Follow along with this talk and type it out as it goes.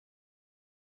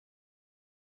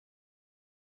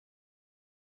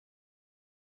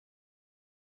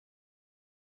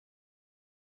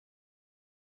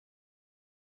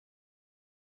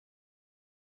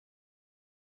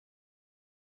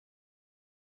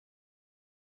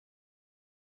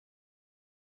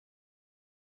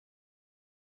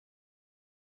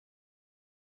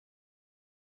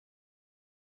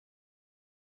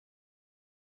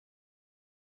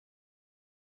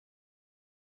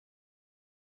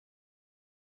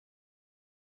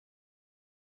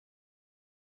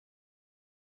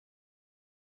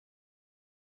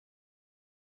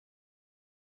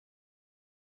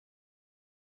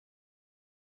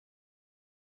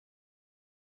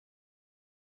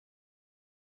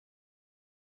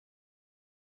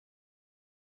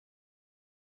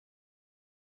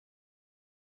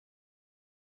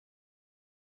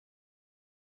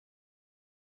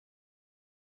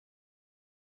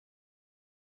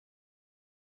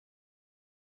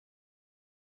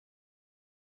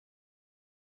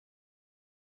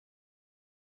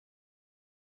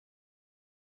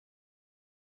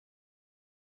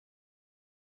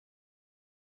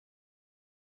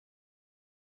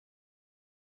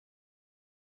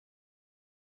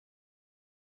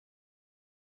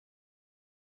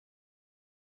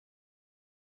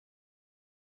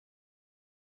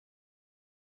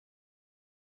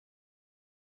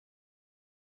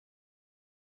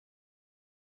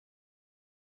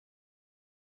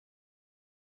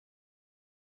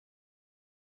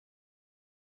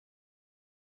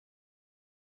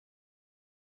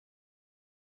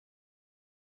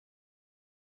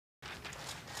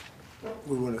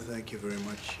We want to thank you very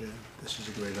much. This is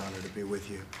a great honor to be with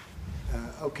you.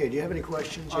 Okay, do you have any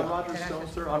questions? On Roger Stone,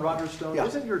 sir, on Roger Stone, Yeah.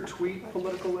 Isn't your tweet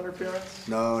political interference?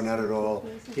 No, not at all.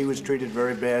 He was treated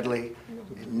very badly.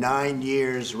 9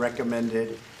 years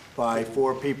recommended by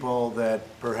 4 people that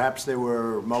perhaps they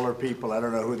were Mueller people. I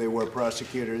don't know who they were,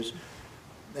 prosecutors.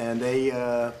 And they,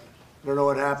 I don't know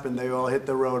what happened. They all hit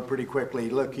the road pretty quickly.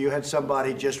 Look, you had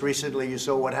somebody just recently, you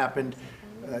saw what happened.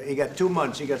 He got 2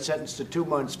 months. He got sentenced to 2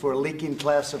 months for leaking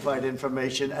classified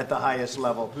information at the highest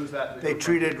level. Who's that? They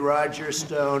treated Roger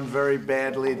Stone very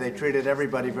badly. They treated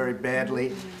everybody very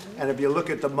badly. And if you look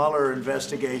at the Mueller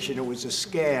investigation, it was a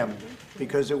scam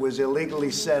because it was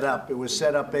illegally set up. It was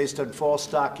set up based on false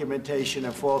documentation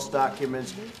and false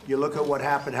documents. You look at what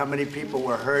happened, how many people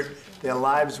were hurt, their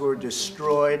lives were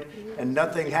destroyed, and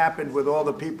nothing happened with all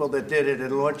the people that did it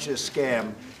and launched a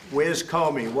scam. Where's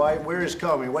Comey? Where is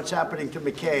Comey? What's happening to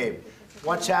McCabe?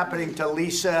 What's happening to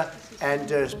Lisa and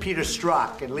Peter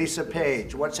Strzok and Lisa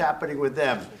Page? What's happening with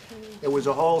them? It was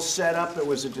a whole setup. It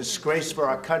was a disgrace for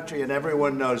our country, and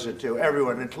everyone knows it too.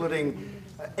 Everyone, including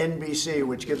NBC,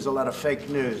 which gives a lot of fake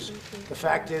news. The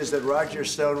fact is that Roger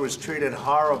Stone was treated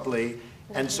horribly,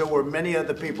 and so were many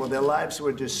other people. Their lives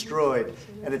were destroyed.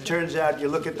 And it turns out, you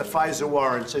look at the FISA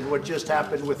warrants and what just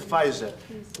happened with FISA,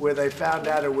 where they found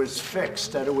out it was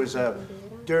fixed, that it was a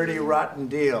dirty, rotten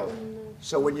deal.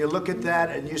 So when you look at that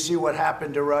and you see what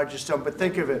happened to Roger Stone, but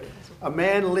think of it, a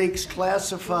man leaks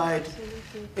classified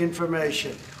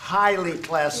information, highly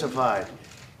classified.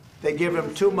 They give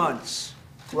him 2 months.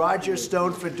 Roger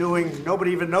Stone for doing,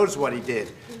 nobody even knows what he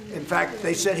did. In fact,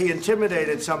 they said he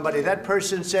intimidated somebody. That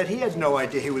person said he had no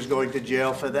idea he was going to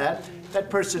jail for that. That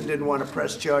person didn't want to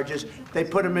press charges. They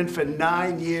put him in for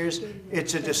 9 years.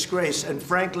 It's a disgrace. And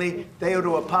frankly, they ought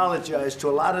to apologize to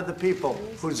a lot of the people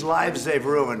whose lives they've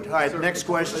ruined. All right, next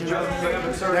question.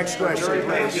 Next question,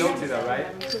 please.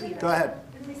 Go ahead.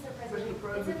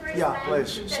 Yeah,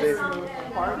 please. Steve.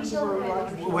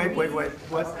 Wait.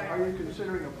 What? Are you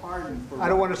considering a pardon for? I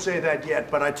don't want to say that yet,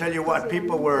 but I tell you what,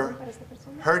 people were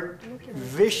hurt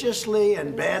viciously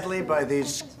and badly by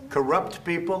these corrupt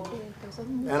people.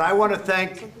 And I want to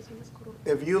thank,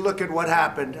 if you look at what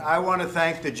happened, I want to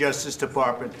thank the Justice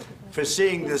Department for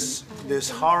seeing this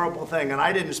horrible thing. And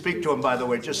I didn't speak to them, by the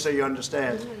way, just so you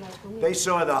understand. They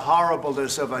saw the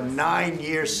horribleness of a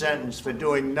 9-year sentence for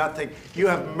doing nothing. You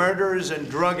have murderers and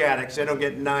drug addicts, they don't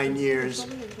get 9 years.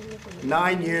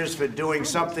 9 years for doing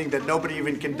something that nobody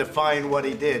even can define what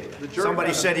he did.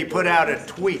 Somebody said he put out a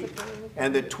tweet,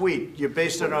 and the tweet, you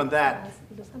based it on that.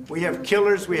 We have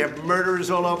killers, we have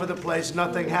murderers all over the place,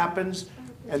 nothing happens,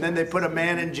 and then they put a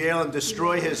man in jail and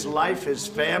destroy his life, his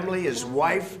family, his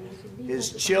wife,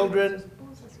 his children.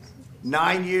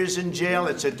 9 years in jail,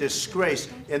 it's a disgrace.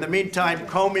 In the meantime,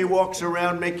 Comey walks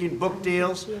around making book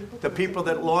deals, the people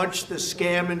that launched the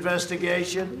scam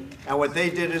investigation, and what they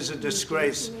did is a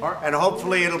disgrace. And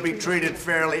hopefully it'll be treated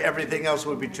fairly, everything else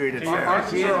will be treated fairly.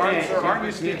 Aren't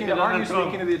you speaking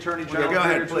to the Attorney General? Go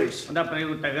ahead, please. Una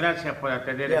pregunta, gracias por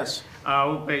atender Yes. a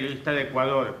un periodista de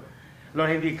Ecuador. Los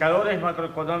indicadores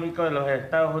macroeconómicos de los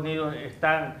Estados Unidos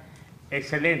están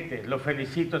excelentes, lo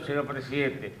felicito, señor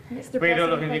presidente. Pero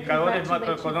los indicadores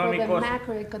macroeconómicos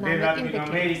de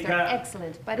Latinoamérica, las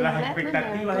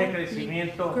expectativas de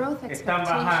crecimiento están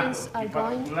bajando y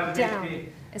particularmente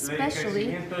el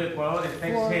crecimiento de Ecuador está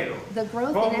en cero.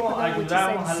 ¿Cómo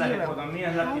ayudamos a las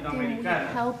economías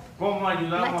latinoamericanas? ¿Cómo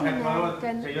ayudamos a Ecuador,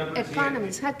 señor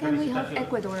presidente? How can we help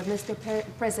Ecuador, Mr.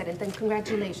 President, and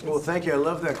congratulations. Well, thank you. I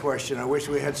love that question. I wish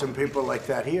we had some people like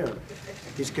that here.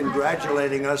 He's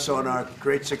congratulating us on our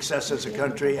great success as a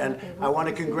country, and I want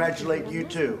to congratulate you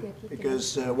too,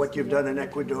 because what you've done in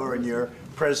Ecuador and your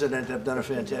president have done a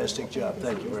fantastic job.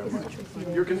 Thank you very much.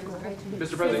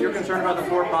 Mr. President, you're concerned about the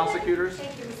 4 prosecutors?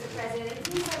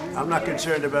 I'm not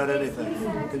concerned about anything.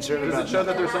 I'm concerned Does about it show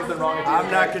that there's something wrong with the I'm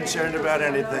not concerned about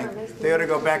anything. They ought to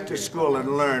go back to school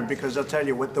and learn, because I'll tell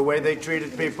you, with the way they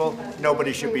treated people,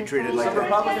 nobody should be treated like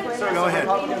that. Go ahead.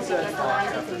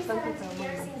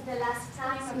 The last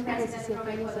time a president from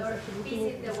Ecuador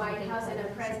visited the White House and a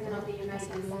president of the United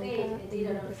States did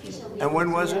an official visit. And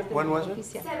when was it? When was it?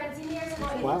 17 years ago,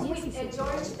 Wow. with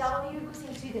George W. Bush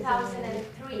in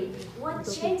 2003. What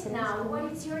changed now?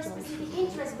 What is your specific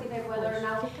interest with Ecuador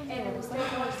now? Usted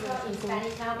como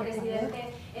hispánica,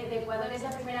 presidente de Ecuador, es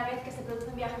la primera vez que se produce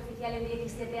un viaje oficial en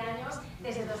 17 años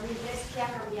desde 2003. ¿Qué ha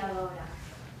cambiado ahora?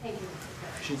 Thank you.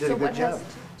 She did a good job.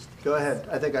 Go ahead.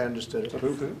 I think I understood it.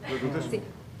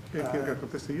 ¿Quiere que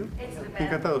conteste yo?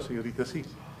 Encantado, señorita. Sí,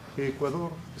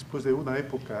 Ecuador, después de una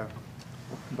época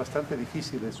bastante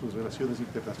difícil en sus relaciones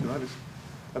internacionales,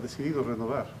 ha decidido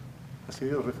renovar ha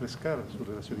sido refrescar su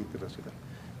relación internacional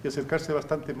y acercarse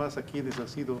bastante más a quienes han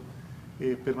sido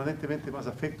permanentemente más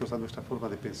afectos a nuestra forma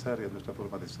de pensar y a nuestra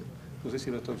forma de ser. No sé si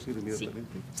lo he traducido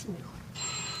inmediatamente. Sí,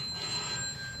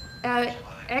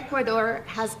 Ecuador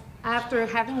has, after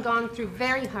having gone through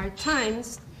very hard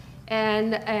times,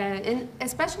 and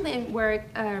especially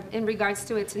in regards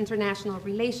to its international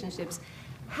relationships,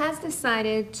 has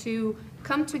decided to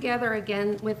come together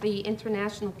again with the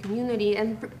international community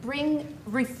and bring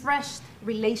refreshed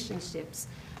relationships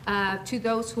to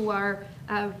those who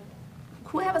have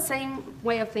the same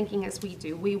way of thinking as we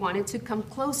do. We wanted to come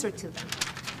closer to them.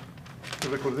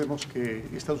 Recordemos que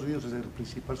Estados Unidos es el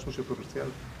principal socio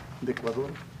comercial de Ecuador,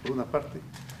 por una parte,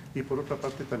 y por otra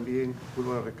parte también,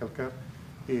 vuelvo a recalcar,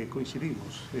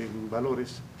 coincidimos en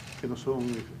valores que nos son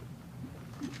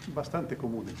bastante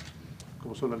comunes,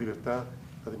 como son la libertad,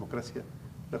 la democracia,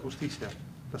 la justicia,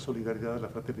 la solidaridad, la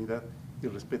fraternidad y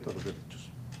el respeto a los derechos.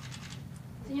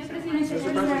 Señor Presidente,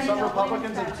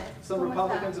 Some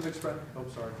Republicans have expressed. Oh,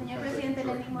 sorry. Señor Presidente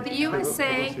Lenin, The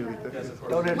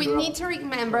USA, we need to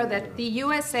remember that the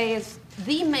USA is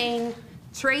the main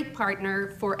trade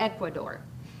partner for Ecuador.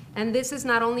 And this is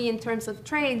not only in terms of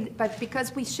trade, but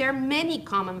because we share many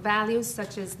common values,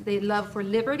 such as the love for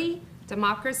liberty,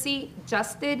 democracy,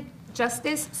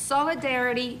 justice,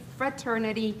 solidarity,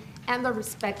 fraternity, and the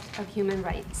respect of human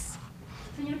rights.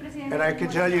 And I can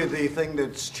tell you the thing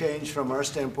that's changed from our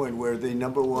standpoint, we're the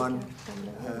 #1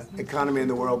 economy in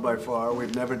the world by far.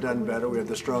 We've never done better. We have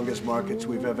the strongest markets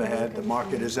we've ever had. The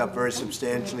market is up very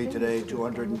substantially today,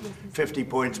 250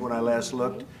 points when I last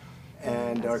looked.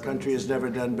 And our country has never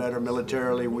done better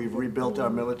militarily. We've rebuilt our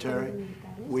military.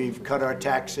 We've cut our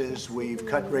taxes. We've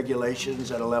cut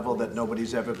regulations at a level that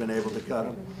nobody's ever been able to cut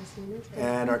them.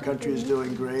 And our country is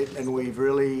doing great, and we've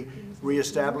really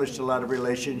reestablished a lot of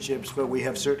relationships, but we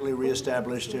have certainly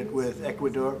reestablished it with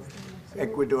Ecuador.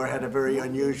 Ecuador had a very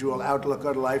unusual outlook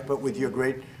on life, but with your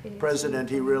great president,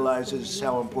 he realizes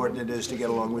how important it is to get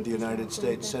along with the United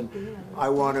States. And I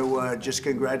want to just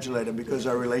congratulate him because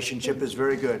our relationship is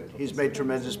very good. He's made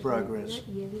tremendous progress.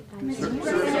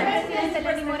 Presidente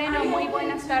Lenin Moreno, muy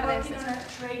buenas tardes.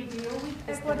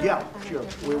 Yeah, sure,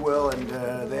 we will,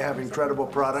 and they have incredible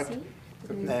product.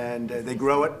 And they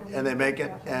grow it, and they make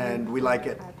it, and we like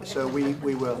it. So we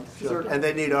will. Sure. And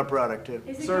they need our product, too.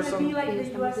 Is it going to be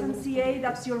like the USMCA?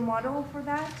 That's your model for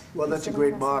that? Well, that's a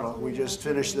great model. We just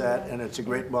finished that, and it's a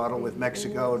great model with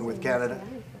Mexico and with Canada.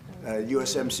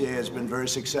 USMCA has been very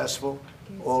successful.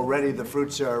 Already the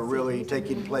fruits are really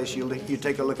taking place. You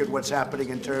take a look at what's happening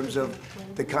in terms of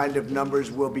the kind of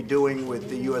numbers we'll be doing with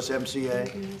the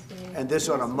USMCA. And this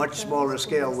on a much smaller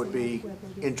scale would be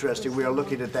interesting. We are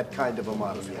looking at that kind of a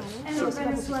model, yes. And so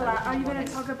Venezuela, are you going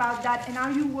to talk about that? And are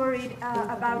you worried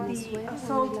about the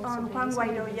assault on Juan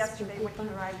Guaido yesterday when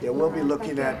he arrived? Yeah, we'll be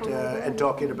looking at and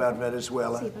talking about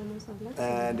Venezuela.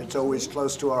 And it's always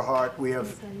close to our heart. We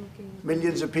have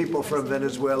millions of people from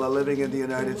Venezuela living in the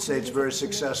United States very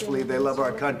successfully. They love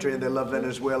our country and they love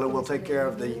Venezuela. We'll take care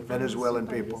of the Venezuelan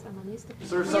people.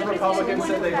 Sir, some Republicans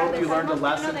said they hope you learned a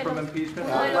lesson from impeachment.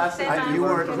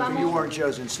 You weren't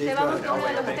chosen, Steve. Go ahead. Uno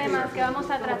de los temas que vamos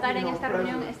a tratar en esta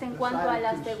reunión es en cuanto a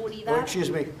la Oh, seguridad. excuse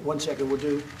me, 1 second. We'll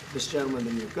do this gentleman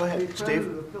and you. Go ahead, The Steve.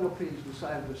 President of the Philippines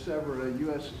decided to sever a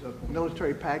U.S.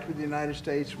 military pact with the United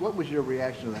States. What was your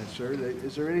reaction to that, sir?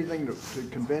 Is there anything to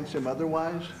convince him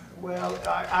otherwise? Well,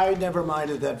 I never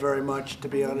minded that very much, to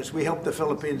be honest. We helped the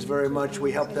Philippines very much.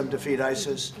 We helped them defeat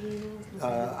ISIS.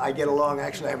 I get along,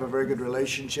 actually, I have a very good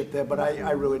relationship there, but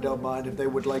I really don't mind. If they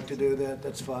would like to do that,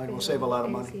 that's fine. We'll save a lot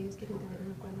of money.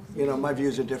 You know, my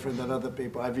views are different than other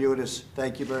people. I view it as,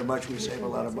 thank you very much, we save a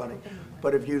lot of money.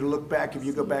 But if you look back, if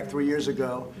you go back 3 years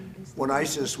ago, when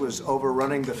ISIS was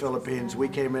overrunning the Philippines, we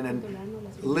came in and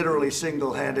literally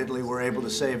single-handedly were able to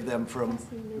save them from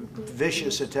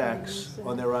vicious attacks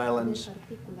on their islands.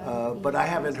 But I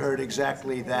haven't heard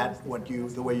exactly that,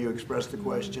 the way you expressed the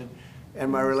question.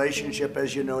 And my relationship,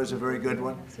 as you know, is a very good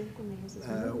one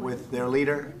with their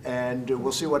leader, and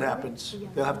we'll see what happens.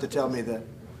 They'll have to tell me that.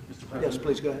 Yes,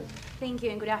 please go ahead. Thank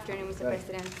you and good afternoon, Mr.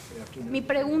 President. Mi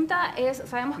pregunta es,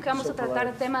 sabemos que vamos a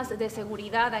tratar temas de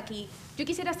seguridad aquí. Yo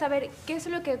quisiera saber qué es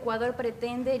lo que Ecuador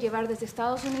pretende llevar desde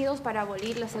Estados Unidos para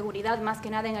abolir la seguridad, más que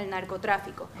nada en el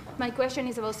narcotráfico. My question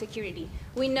is about security.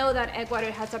 We know that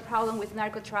Ecuador has a problem with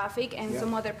narcotraffic and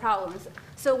some other problems.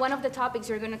 So one of the topics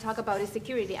you're going to talk about is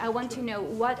security. I want to know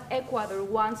what Ecuador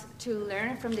wants to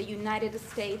learn from the United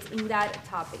States in that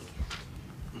topic.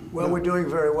 Well, we're doing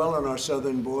very well on our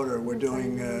southern border. We're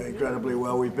doing incredibly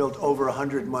well. We've built over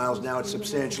 100 miles now. It's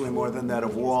substantially more than that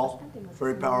of wall.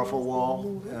 very powerful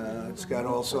wall. It's got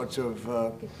all sorts of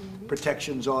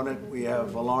protections on it. We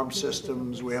have alarm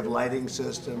systems, we have lighting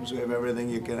systems, we have everything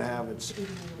you can have. It's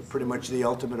pretty much the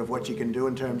ultimate of what you can do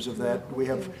in terms of that. We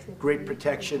have great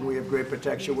protection. We have great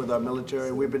protection with our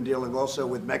military. We've been dealing also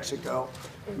with Mexico.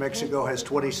 Mexico has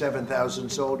 27,000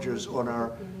 soldiers on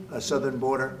our southern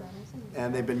border,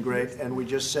 and they've been great. And we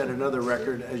just set another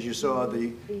record. As you saw,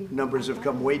 the numbers have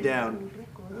come way down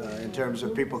in terms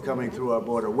of people coming through our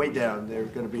border, way down. They're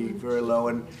going to be very low.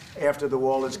 And after the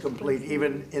wall is complete,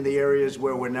 even in the areas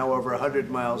where we're now over 100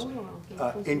 miles,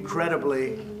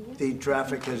 incredibly, the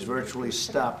traffic has virtually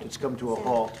stopped. It's come to a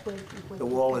halt. The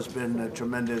wall has been a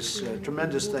tremendous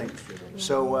thing.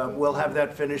 So we'll have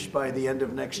that finished by the end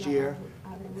of next year.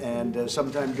 And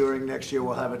sometime during next year,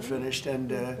 we'll have it finished.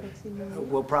 And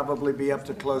we'll probably be up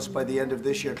to close, by the end of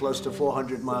this year, close to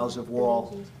 400 miles of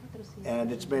wall.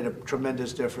 And it's made a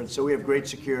tremendous difference. So we have great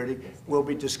security. We'll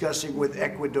be discussing with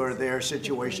Ecuador their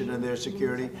situation and their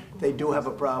security. They do have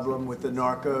a problem with the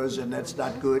narcos, and that's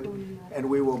not good. And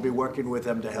we will be working with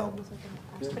them to help.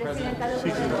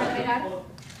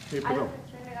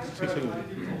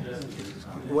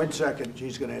 One second,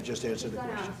 she's going to just answer the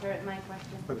question.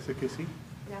 Parece que sí,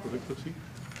 correcto, sí.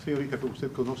 Señorita, como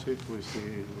usted conoce, pues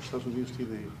los Estados Unidos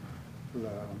tiene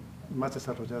la más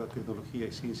desarrollada tecnología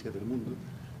y ciencia del mundo,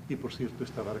 y por cierto,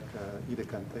 esta abarca y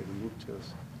decanta en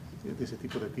muchas de ese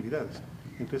tipo de actividades.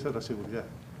 Entre esas la seguridad,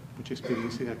 mucha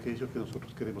experiencia en aquello que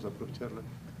nosotros queremos aprovecharla.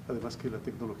 Además que la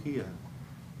tecnología,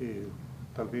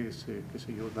 tal vez, qué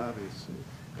sé yo, naves,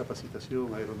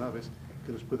 capacitación, aeronaves,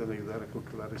 que nos puedan ayudar a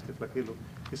controlar este flagelo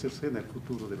que cercena el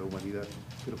futuro de la humanidad,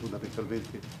 pero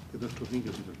fundamentalmente de nuestros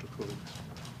niños y nuestros jóvenes.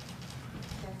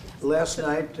 Last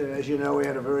night, as you know, we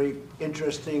had a very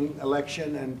interesting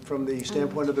election, and from the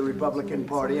standpoint of the Republican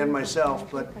Party and myself,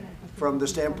 but from the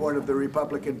standpoint of the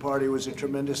Republican Party, it was a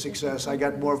tremendous success. I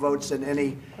got more votes than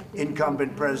any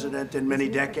incumbent president in many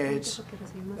decades.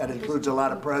 That includes a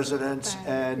lot of presidents,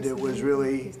 and it was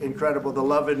really incredible, the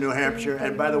love in New Hampshire.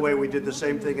 And by the way, we did the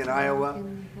same thing in Iowa,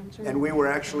 and we were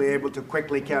actually able to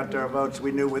quickly count our votes.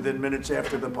 We knew within minutes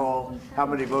after the poll how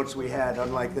many votes we had,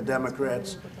 unlike the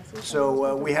Democrats.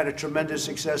 So we had a tremendous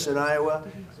success in Iowa,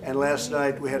 and last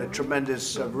night we had a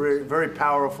tremendous, very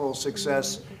powerful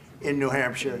success in New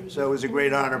Hampshire. So it was a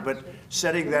great honor, but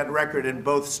setting that record in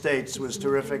both states was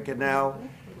terrific, and now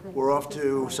we're off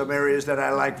to some areas that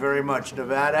I like very much.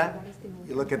 Nevada,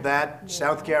 you look at that.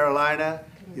 South Carolina,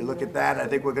 you look at that. I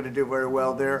think we're going to do very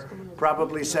well there.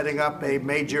 Probably setting up a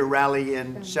major rally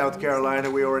in South Carolina.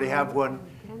 We already have one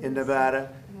in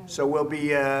Nevada. So we'll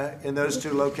be in those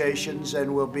two locations,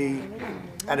 and we'll be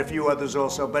at a few others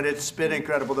also. But it's been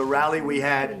incredible. The rally we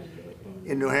had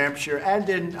in New Hampshire and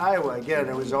in Iowa, again,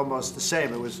 it was almost the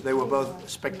same. They were both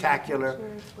spectacular.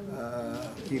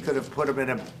 You could have put them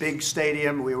in a big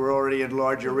stadium. We were already in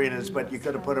large arenas, but you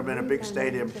could have put them in a big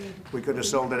stadium. We could have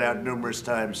sold it out numerous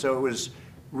times. So it was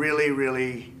really,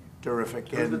 really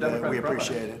terrific, and we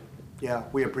appreciate it. Yeah,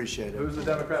 we appreciate it. Who's the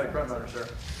Democratic frontrunner, sir?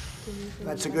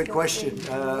 That's a good question.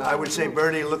 I would say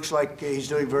Bernie looks like he's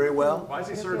doing very well. Why is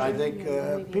he surging? I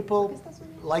think people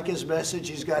like his message.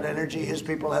 He's got energy. His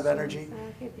people have energy,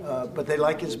 but they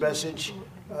like his message.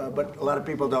 But a lot of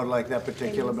people don't like that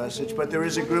particular message. But there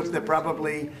is a group that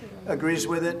probably agrees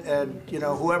with it, and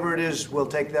whoever it is, we'll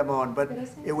take them on. But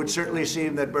it would certainly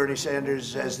seem that Bernie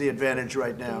Sanders has the advantage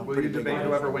right now. Will you debate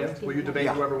whoever wins? Will you debate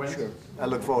whoever wins? Sure. I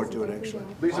look forward to it, actually.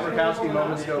 Lisa Murkowski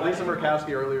moments ago. Lisa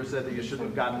Murkowski earlier said that you shouldn't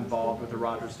have gotten involved with the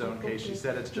Roger Stone case. She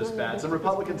said it's just bad. Some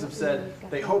Republicans have said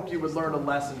they hoped you would learn a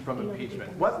lesson from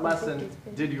impeachment. What lesson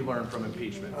did you learn from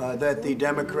impeachment? That the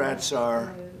Democrats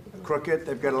are crooked.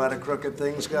 They've got a lot of crooked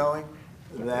things going.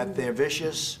 That they're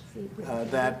vicious,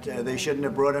 that they shouldn't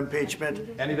have brought impeachment,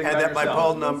 and that my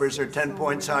poll numbers are 10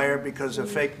 points higher because of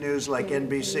fake news like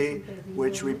NBC,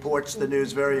 which reports the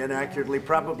news very inaccurately,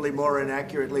 probably more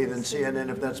inaccurately than CNN,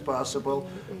 if that's possible,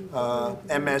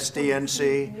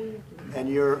 MSDNC, and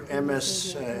your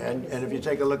MS, and if you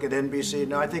take a look at NBC,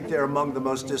 no, I think they're among the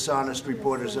most dishonest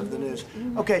reporters of the news.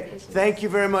 Okay, thank you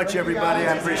very much, everybody.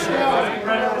 I appreciate it.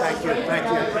 Thank you.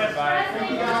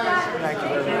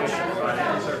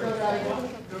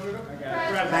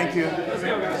 Thank you.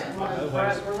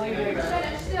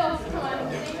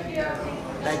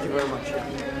 Thank you very much. Thank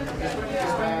you.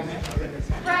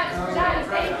 Thank you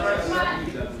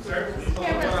very much.